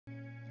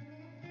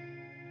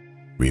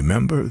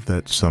Remember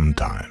that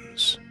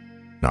sometimes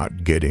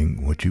not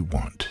getting what you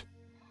want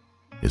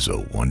is a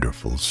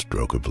wonderful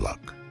stroke of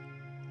luck.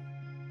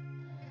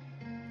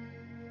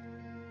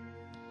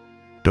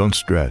 Don't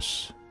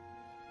stress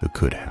the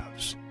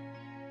could-haves.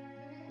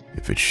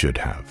 If it should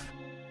have,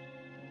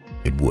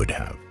 it would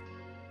have.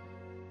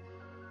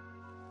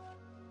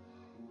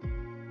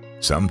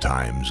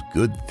 Sometimes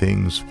good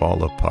things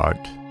fall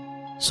apart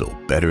so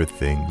better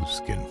things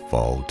can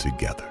fall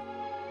together.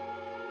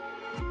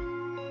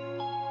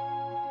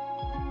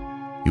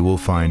 You will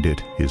find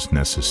it is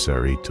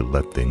necessary to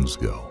let things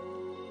go,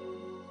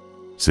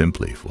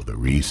 simply for the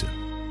reason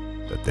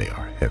that they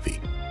are heavy.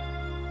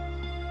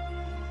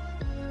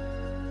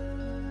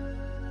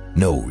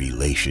 No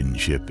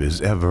relationship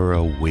is ever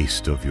a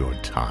waste of your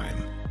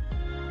time.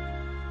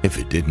 If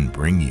it didn't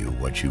bring you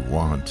what you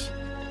want,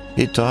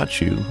 it taught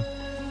you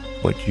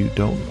what you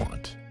don't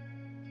want.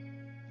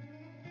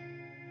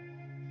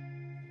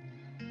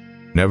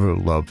 Never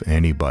love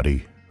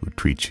anybody who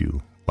treats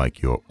you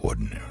like you're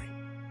ordinary.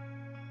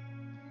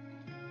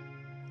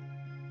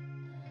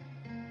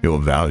 Your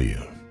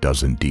value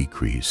doesn't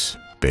decrease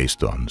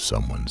based on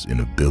someone's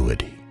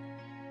inability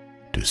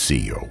to see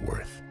your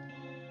worth.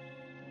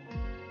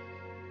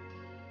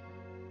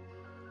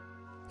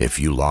 If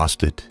you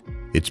lost it,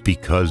 it's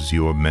because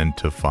you're meant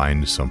to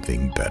find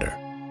something better.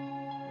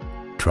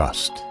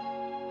 Trust,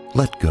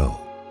 let go,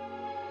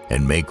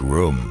 and make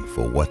room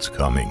for what's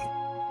coming.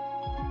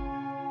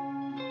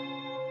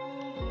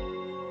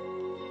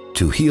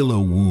 To heal a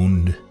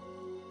wound,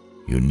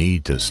 you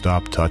need to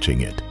stop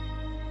touching it.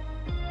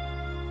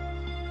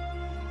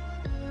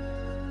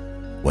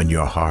 When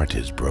your heart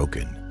is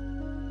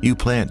broken, you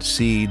plant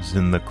seeds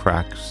in the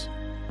cracks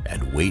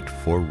and wait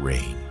for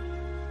rain.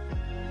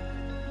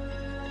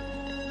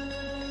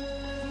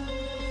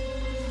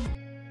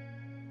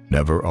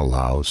 Never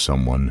allow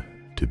someone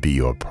to be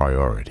your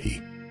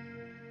priority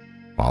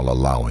while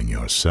allowing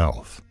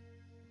yourself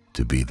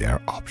to be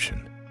their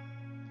option.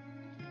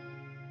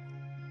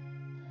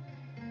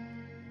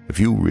 If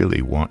you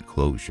really want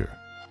closure,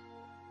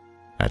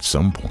 at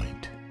some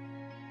point,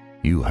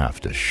 you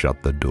have to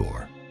shut the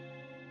door.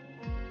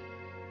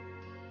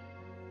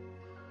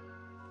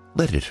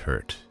 Let it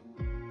hurt,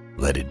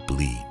 let it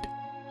bleed,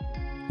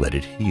 let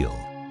it heal,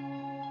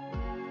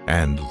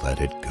 and let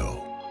it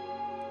go.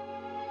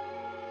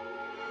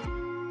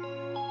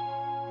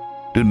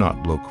 Do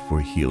not look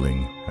for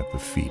healing at the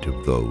feet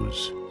of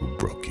those who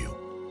broke you.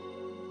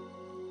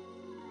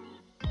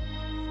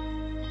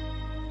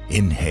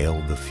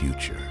 Inhale the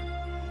future.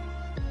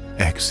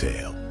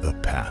 Exhale the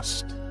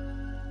past.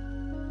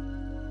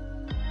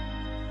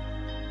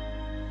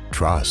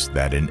 Trust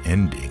that an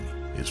ending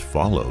is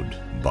followed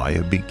by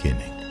a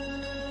beginning.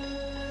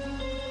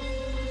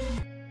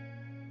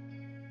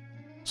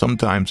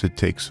 Sometimes it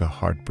takes a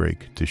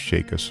heartbreak to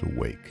shake us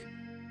awake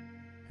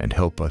and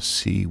help us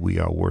see we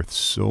are worth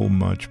so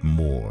much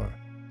more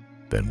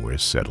than we're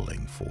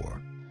settling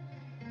for.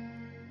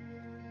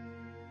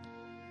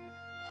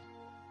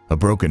 A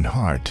broken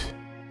heart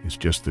is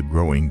just the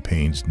growing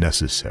pains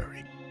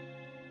necessary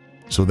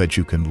so that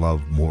you can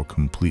love more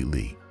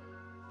completely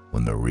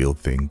when the real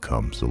thing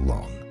comes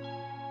along.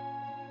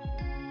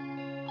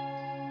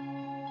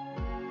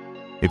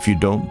 If you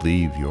don't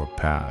leave your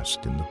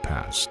past in the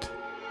past,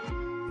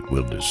 it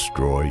will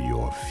destroy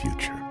your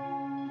future.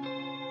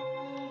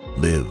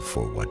 Live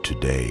for what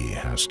today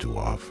has to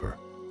offer,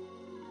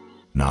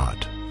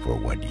 not for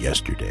what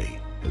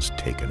yesterday has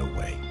taken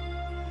away.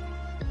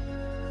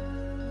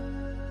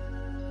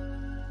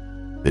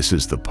 This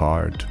is the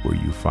part where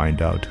you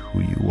find out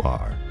who you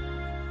are